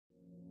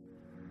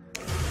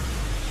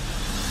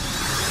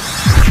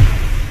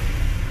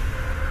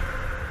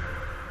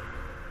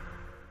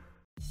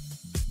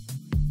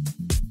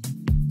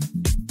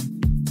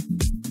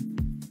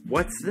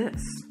What's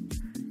this?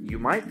 You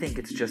might think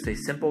it's just a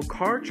simple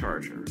car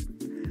charger,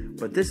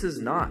 but this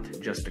is not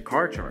just a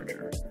car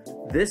charger.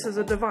 This is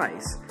a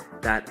device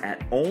that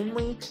at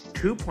only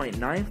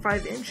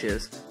 2.95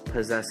 inches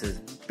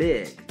possesses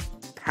big,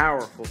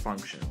 powerful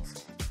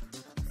functions.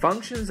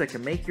 Functions that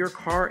can make your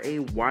car a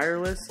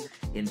wireless,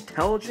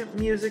 intelligent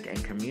music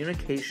and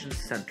communications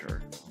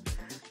center.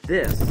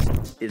 This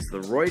is the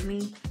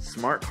Roidmi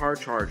Smart Car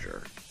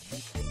Charger.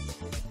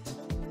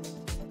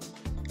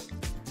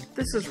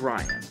 This is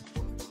Ryan.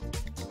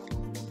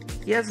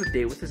 He has a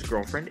date with his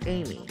girlfriend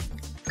Amy.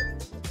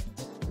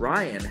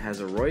 Ryan has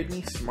a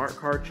Roidmi Smart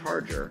Car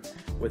Charger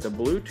with a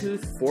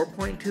Bluetooth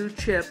 4.2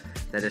 chip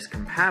that is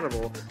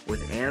compatible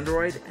with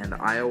Android and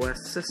iOS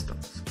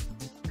systems.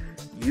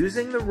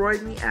 Using the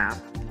Roidmi app,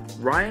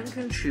 Ryan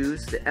can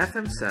choose the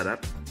FM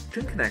setup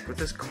to connect with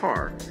his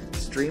car,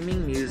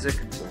 streaming music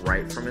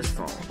right from his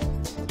phone.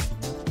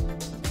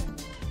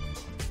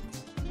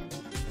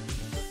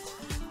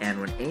 And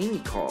when Amy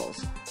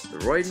calls, the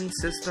Roidmi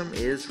system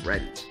is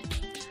ready.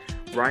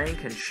 Ryan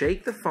can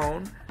shake the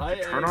phone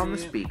and turn on the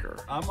speaker.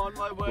 I'm on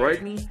my way.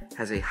 Roidmi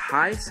has a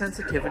high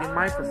sensitivity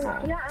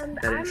microphone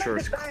that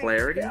ensures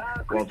clarity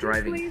while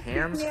driving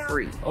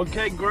hands-free.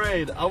 Okay,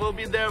 great. I will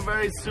be there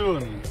very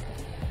soon.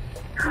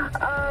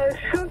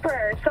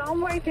 Super. So I'm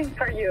waiting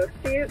for you.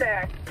 See you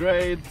there.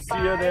 Great. See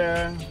you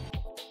there.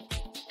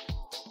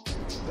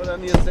 Put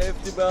on your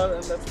safety belt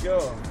and let's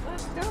go.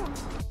 Let's go.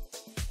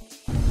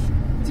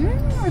 Do you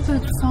remember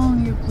that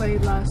song you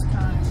played last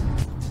time?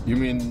 You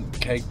mean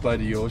Cake by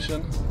the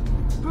Ocean?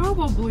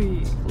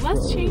 Probably.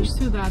 Let's change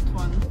to that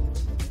one.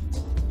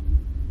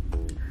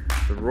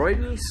 The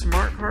Roidmi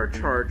Smart Car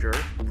Charger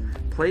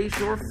plays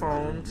your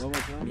phone's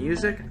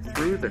music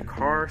through the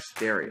car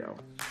stereo.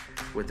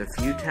 With a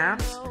few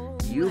taps,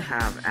 you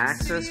have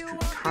access to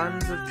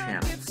tons of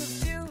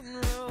channels.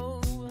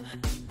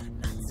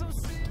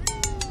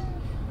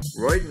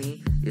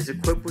 Roidmi is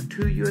equipped with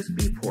 2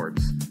 USB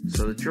ports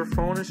so that your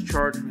phone is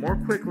charged more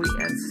quickly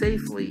and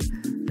safely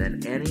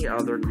than any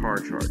other car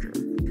charger.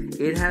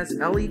 It has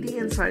LED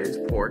inside its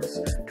ports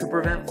to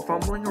prevent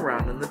fumbling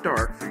around in the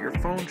dark for your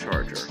phone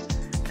charger,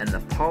 and the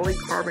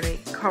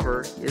polycarbonate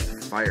cover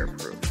is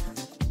fireproof.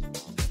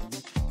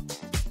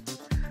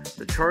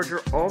 The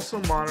charger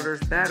also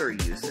monitors battery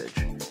usage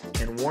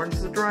and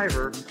warns the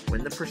driver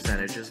when the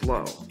percentage is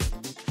low.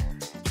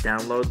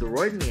 Download the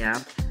Roidmi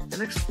app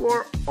and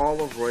explore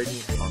all of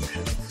Roidmi's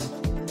functions.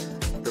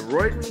 The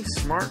Roidmi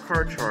Smart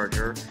Car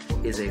Charger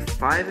is a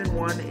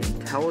 5-in-1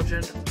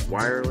 intelligent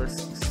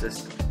wireless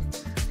system.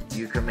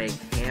 You can make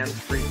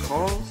hands-free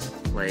calls,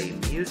 play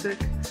music,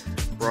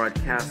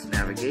 broadcast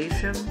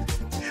navigation,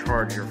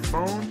 charge your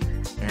phone,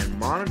 and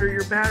monitor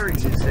your battery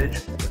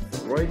usage with the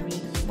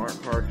Roidmi Smart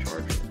Car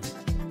Charger.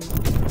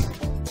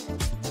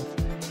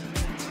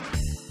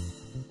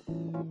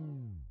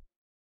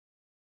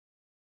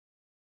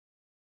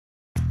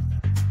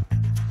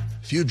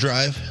 If you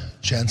drive,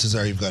 chances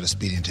are you've got a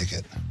speeding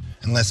ticket.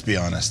 And let's be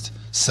honest,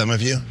 some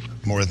of you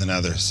more than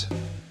others.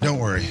 Don't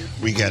worry,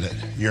 we get it.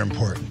 You're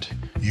important.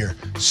 You're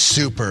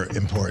super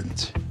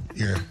important.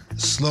 You're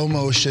slow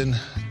motion,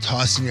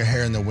 tossing your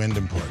hair in the wind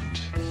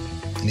important.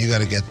 And you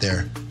gotta get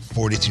there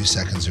 42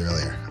 seconds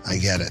earlier. I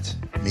get it.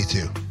 Me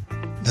too.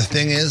 The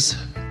thing is,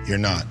 you're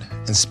not.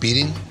 And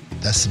speeding,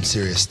 that's some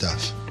serious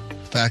stuff.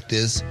 Fact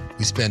is,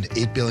 we spend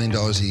 $8 billion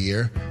a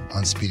year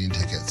on speeding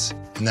tickets.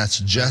 And that's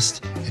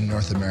just in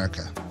North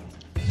America.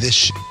 This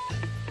shit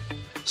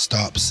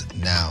stops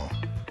now.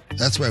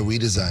 That's why we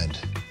designed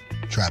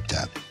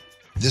TrapTap.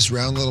 This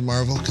round little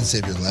marvel can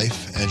save your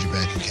life and your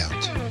bank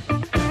account.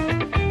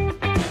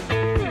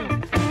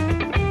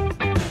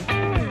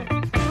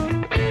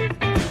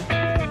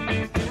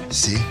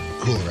 See?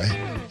 Cool, right?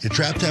 Your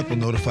TrapTap will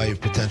notify you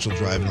of potential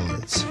driving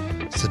alerts,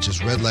 such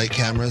as red light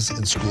cameras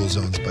in school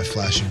zones by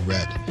flashing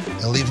red.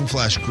 It'll even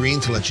flash green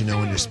to let you know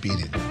when you're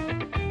speeding.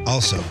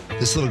 Also,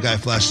 this little guy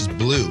flashes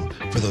blue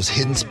for those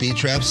hidden speed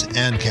traps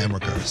and camera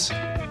cars.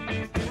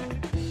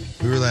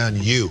 We rely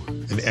on you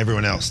and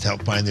everyone else to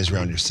help find these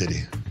around your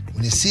city.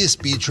 When you see a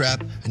speed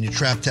trap and your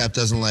TrapTap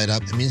doesn't light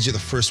up, it means you're the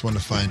first one to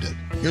find it.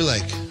 You're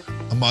like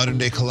a modern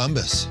day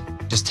Columbus.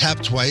 Just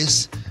tap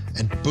twice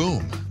and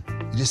boom,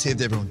 you just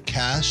saved everyone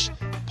cash,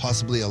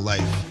 possibly a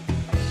life.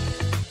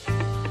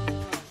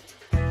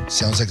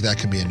 Sounds like that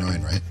can be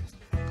annoying, right?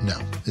 No,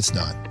 it's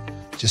not.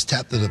 Just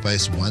tap the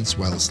device once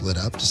while it's lit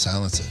up to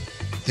silence it.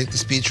 Think the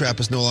speed trap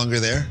is no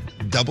longer there?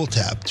 Double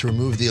tap to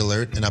remove the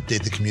alert and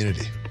update the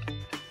community.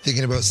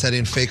 Thinking about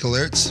setting fake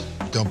alerts?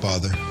 Don't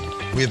bother.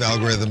 We have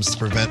algorithms to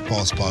prevent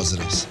false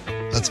positives.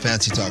 That's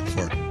fancy talk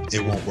for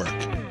it won't work.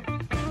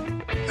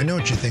 I know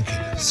what you're thinking.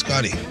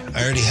 Scotty,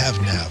 I already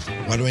have nav.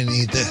 Why do I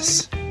need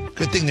this?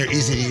 Good thing they're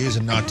easy to use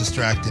and not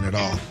distracting at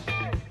all.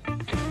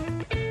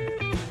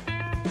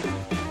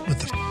 What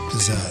the f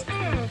is that?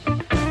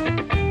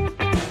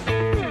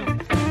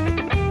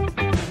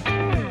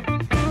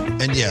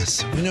 And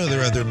yes, we know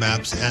there are other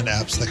maps and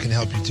apps that can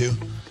help you too.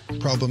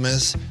 Problem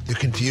is, they're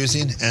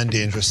confusing and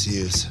dangerous to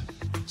use.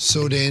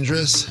 So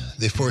dangerous,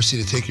 they force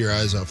you to take your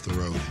eyes off the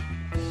road.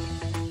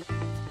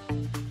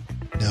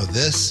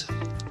 this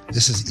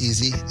is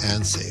easy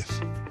and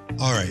safe.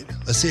 All right,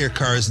 let's say your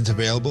car isn't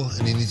available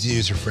and you need to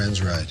use your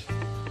friend's ride.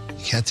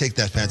 You can't take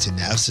that fancy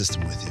nav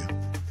system with you.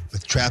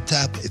 With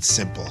TrapTap, it's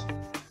simple.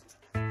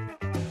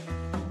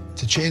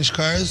 To change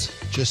cars,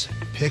 just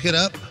pick it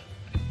up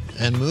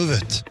and move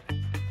it.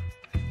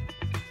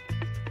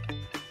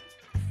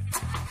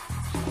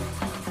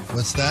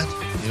 What's that?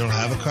 You don't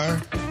have a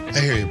car? I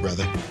hear you,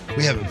 brother.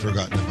 We haven't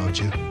forgotten about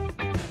you.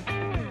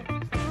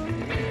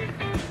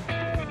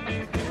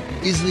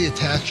 Easily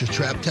attach your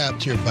TrapTap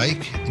to your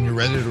bike and you're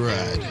ready to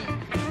ride.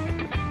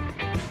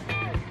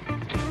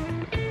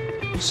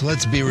 So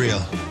let's be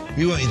real.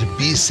 We want you to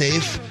be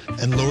safe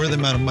and lower the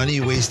amount of money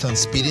you waste on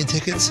speeding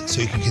tickets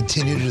so you can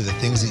continue to do the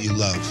things that you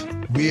love.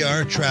 We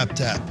are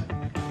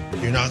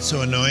TrapTap. You're not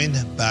so annoying,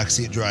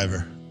 backseat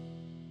driver.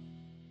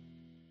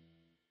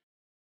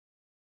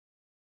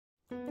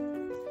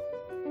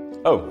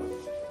 Oh,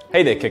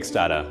 hey there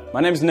Kickstarter,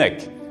 my name's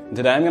Nick, and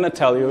today I'm going to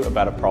tell you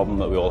about a problem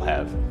that we all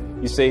have.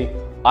 You see,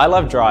 I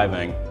love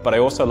driving, but I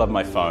also love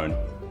my phone,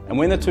 and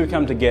when the two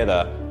come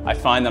together, I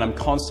find that I'm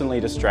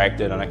constantly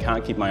distracted and I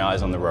can't keep my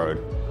eyes on the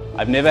road.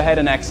 I've never had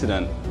an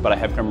accident, but I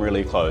have come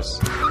really close.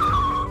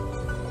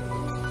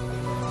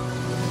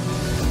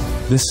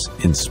 This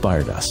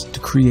inspired us to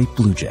create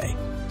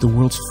BlueJay, the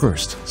world's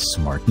first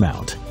smart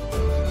mount.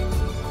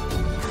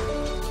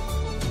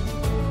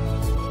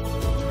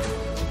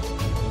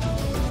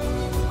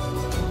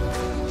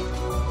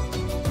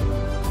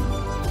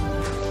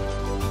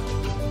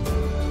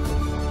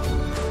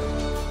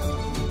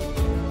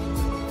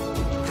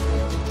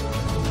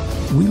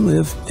 We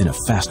live in a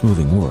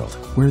fast-moving world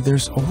where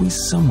there's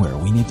always somewhere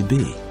we need to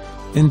be,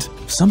 and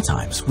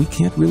sometimes we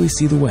can't really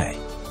see the way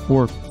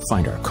or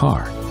find our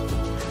car.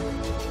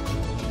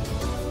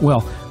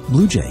 Well,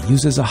 BlueJay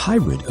uses a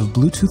hybrid of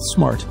Bluetooth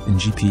Smart and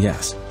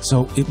GPS,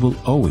 so it will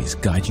always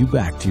guide you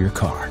back to your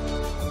car.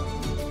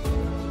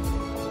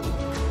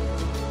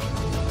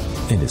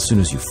 And as soon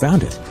as you've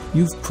found it,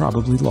 you've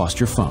probably lost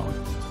your phone.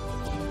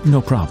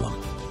 No problem.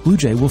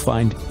 BlueJay will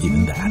find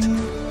even that.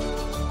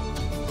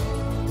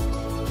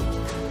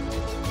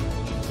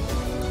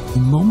 The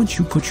moment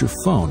you put your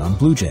phone on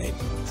BlueJay,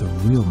 the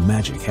real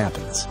magic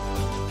happens.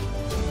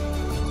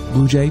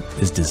 BlueJay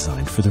is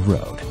designed for the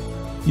road.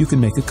 You can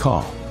make a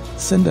call,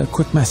 send a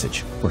quick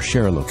message, or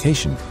share a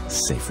location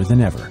safer than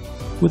ever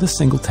with a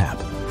single tap.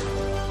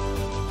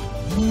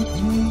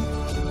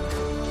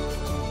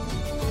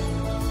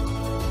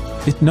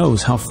 It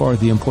knows how far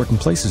the important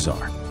places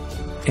are,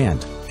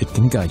 and it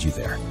can guide you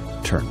there,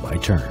 turn by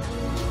turn.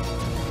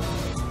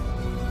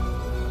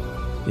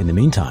 In the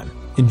meantime,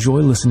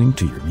 enjoy listening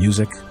to your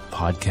music,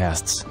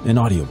 podcasts, and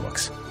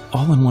audiobooks,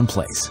 all in one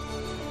place.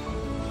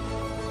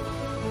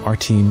 Our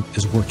team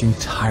is working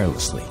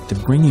tirelessly to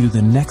bring you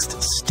the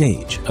next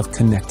stage of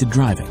connected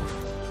driving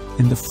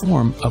in the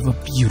form of a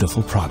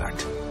beautiful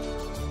product.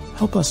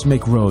 Help us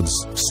make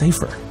roads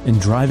safer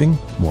and driving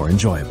more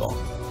enjoyable.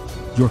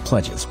 Your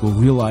pledges will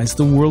realize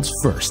the world's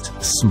first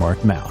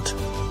smart mount.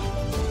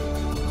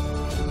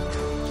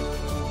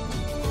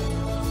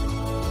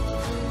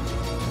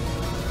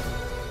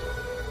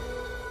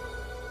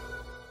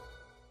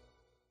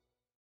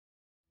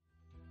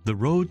 The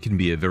road can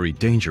be a very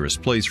dangerous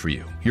place for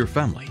you, your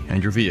family,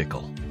 and your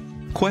vehicle.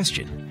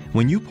 Question: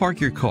 when you park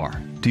your car,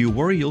 do you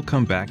worry you'll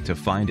come back to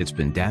find it's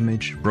been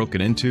damaged,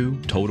 broken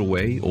into, towed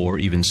away, or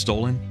even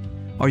stolen?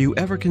 Are you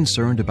ever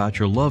concerned about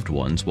your loved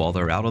ones while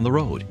they're out on the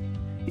road?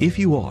 If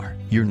you are,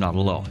 you're not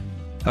alone.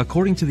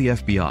 According to the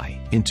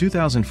FBI, in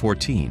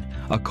 2014,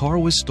 a car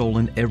was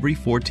stolen every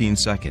 14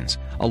 seconds,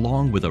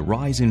 along with a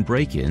rise in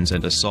break-ins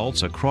and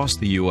assaults across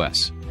the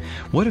U.S.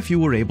 What if you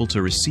were able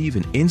to receive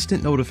an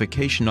instant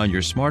notification on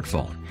your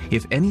smartphone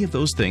if any of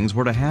those things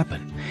were to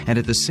happen, and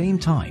at the same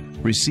time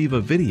receive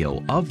a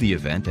video of the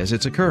event as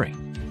it's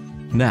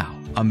occurring? Now,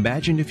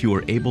 imagine if you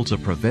were able to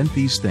prevent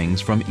these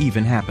things from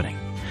even happening.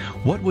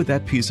 What would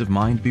that peace of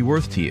mind be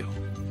worth to you?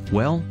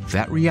 Well,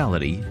 that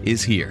reality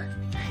is here.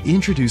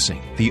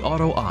 Introducing the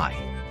Auto Eye,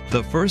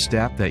 the first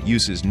app that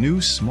uses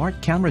new smart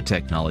camera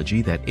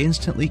technology that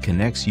instantly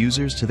connects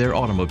users to their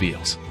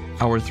automobiles.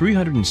 Our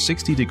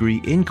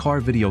 360-degree in-car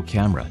video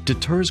camera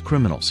deters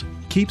criminals,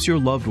 keeps your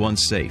loved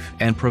ones safe,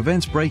 and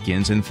prevents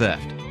break-ins and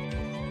theft.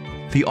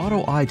 The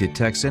Auto Eye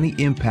detects any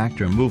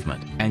impact or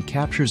movement and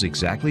captures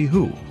exactly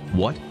who,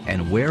 what,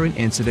 and where an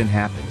incident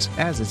happens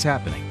as it's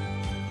happening.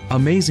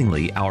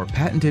 Amazingly, our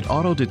patented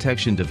auto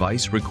detection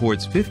device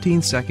records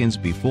 15 seconds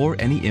before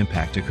any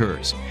impact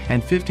occurs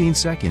and 15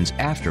 seconds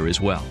after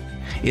as well.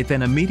 It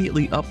then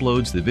immediately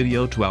uploads the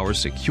video to our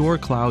secure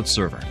cloud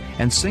server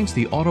and syncs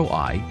the Auto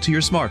Eye to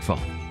your smartphone.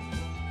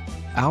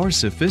 Our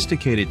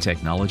sophisticated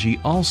technology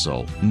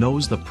also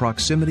knows the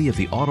proximity of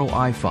the Auto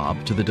Eye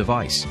fob to the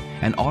device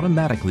and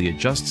automatically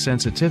adjusts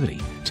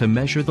sensitivity to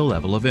measure the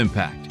level of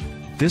impact.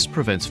 This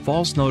prevents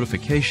false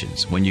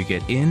notifications when you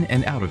get in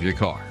and out of your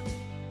car.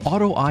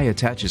 Auto Eye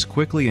attaches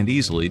quickly and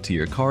easily to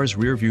your car's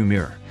rearview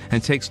mirror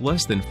and takes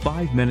less than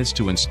 5 minutes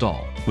to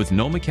install with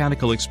no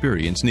mechanical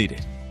experience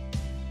needed.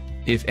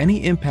 If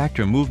any impact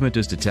or movement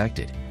is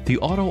detected, the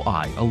Auto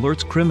Eye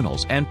alerts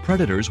criminals and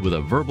predators with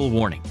a verbal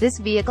warning. This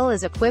vehicle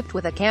is equipped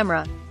with a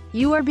camera.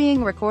 You are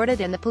being recorded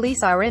and the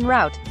police are en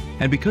route.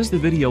 And because the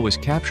video is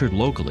captured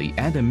locally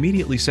and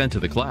immediately sent to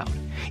the cloud,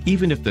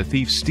 even if the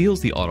thief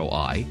steals the Auto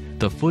Eye,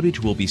 the footage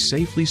will be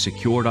safely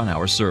secured on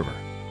our server.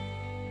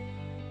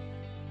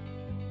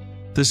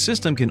 The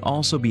system can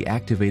also be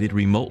activated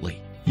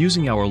remotely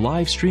using our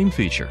live stream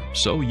feature,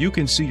 so you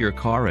can see your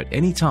car at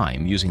any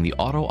time using the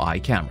Auto Eye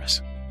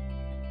cameras.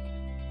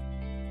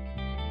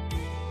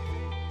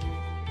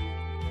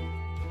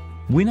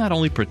 We not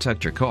only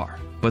protect your car,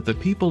 but the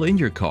people in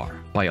your car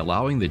by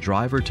allowing the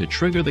driver to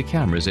trigger the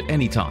cameras at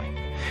any time.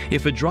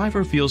 If a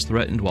driver feels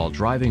threatened while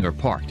driving or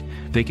parked,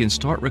 they can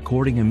start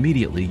recording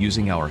immediately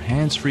using our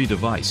hands-free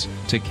device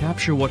to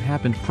capture what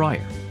happened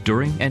prior,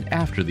 during, and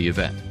after the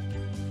event.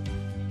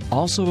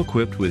 Also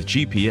equipped with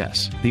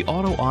GPS, the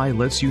Auto Eye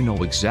lets you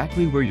know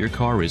exactly where your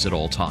car is at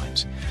all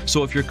times.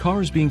 So if your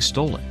car is being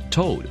stolen,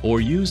 towed,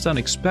 or used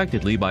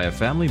unexpectedly by a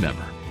family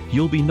member,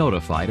 you'll be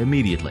notified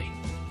immediately.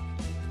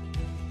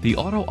 The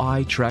Auto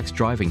Eye tracks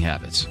driving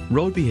habits,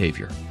 road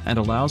behavior, and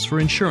allows for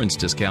insurance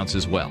discounts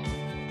as well.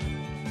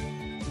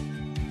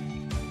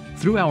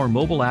 Through our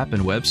mobile app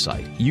and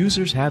website,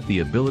 users have the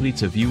ability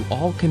to view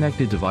all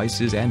connected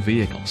devices and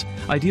vehicles,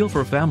 ideal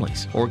for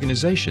families,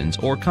 organizations,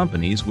 or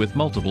companies with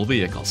multiple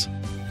vehicles.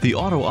 The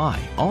Auto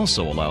Eye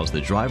also allows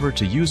the driver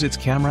to use its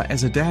camera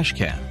as a dash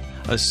cam,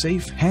 a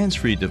safe,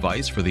 hands-free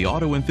device for the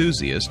auto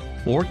enthusiast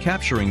or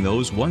capturing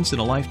those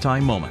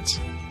once-in-a-lifetime moments.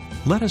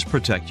 Let us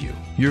protect you,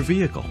 your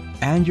vehicle,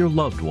 and your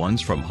loved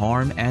ones from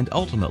harm and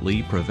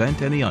ultimately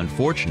prevent any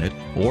unfortunate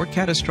or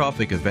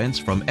catastrophic events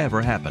from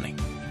ever happening.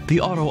 The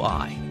Auto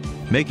Eye,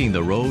 making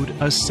the road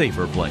a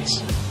safer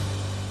place.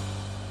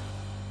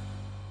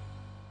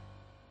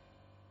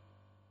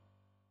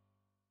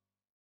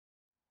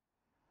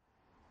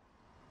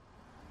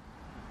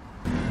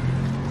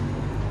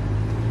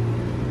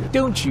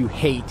 Don't you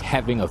hate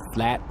having a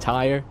flat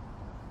tire?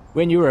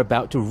 When you're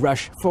about to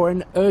rush for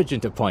an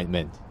urgent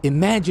appointment,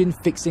 imagine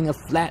fixing a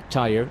flat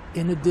tire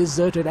in a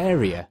deserted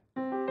area.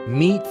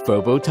 Meet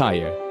Phobo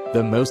Tire,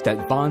 the most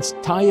advanced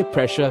tire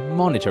pressure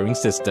monitoring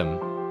system.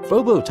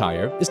 Phobo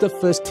Tire is the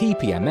first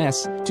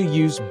TPMS to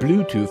use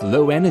Bluetooth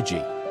Low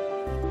Energy.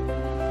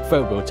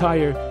 Phobo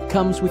Tire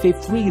comes with a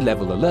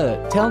 3-level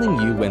alert telling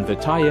you when the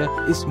tire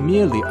is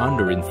merely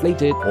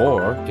underinflated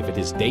or if it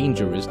is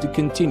dangerous to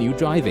continue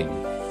driving.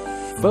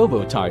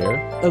 Phobo Tire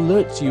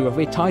alerts you of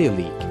a tire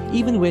leak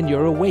even when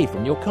you're away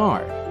from your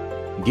car,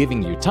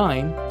 giving you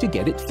time to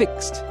get it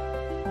fixed.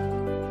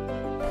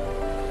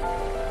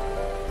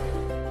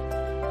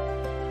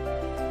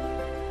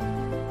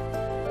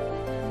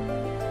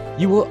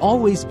 You will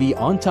always be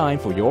on time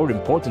for your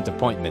important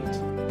appointment.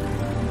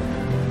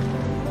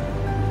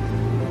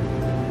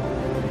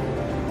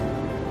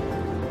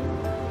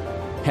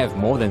 Have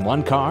more than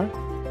one car?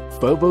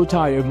 Phobo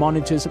Tire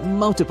monitors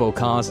multiple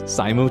cars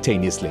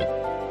simultaneously.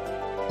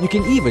 You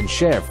can even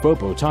share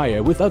Phobo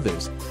Tire with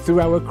others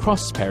through our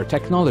cross-pair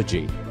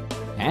technology.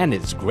 And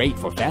it's great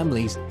for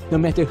families, no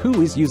matter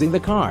who is using the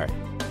car.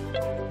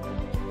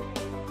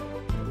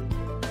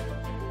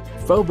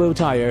 Phobo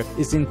Tire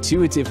is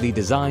intuitively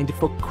designed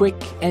for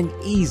quick and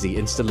easy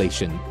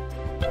installation.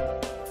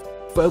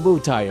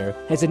 Phobo Tire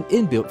has an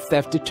inbuilt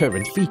theft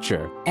deterrent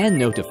feature and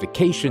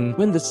notification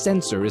when the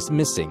sensor is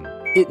missing.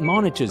 It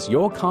monitors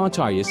your car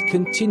tires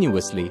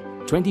continuously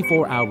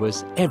 24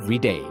 hours every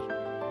day,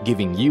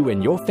 giving you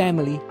and your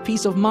family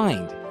peace of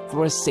mind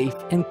for a safe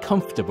and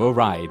comfortable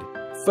ride.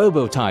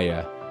 Phobo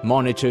Tire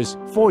monitors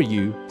for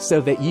you so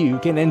that you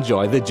can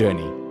enjoy the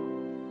journey.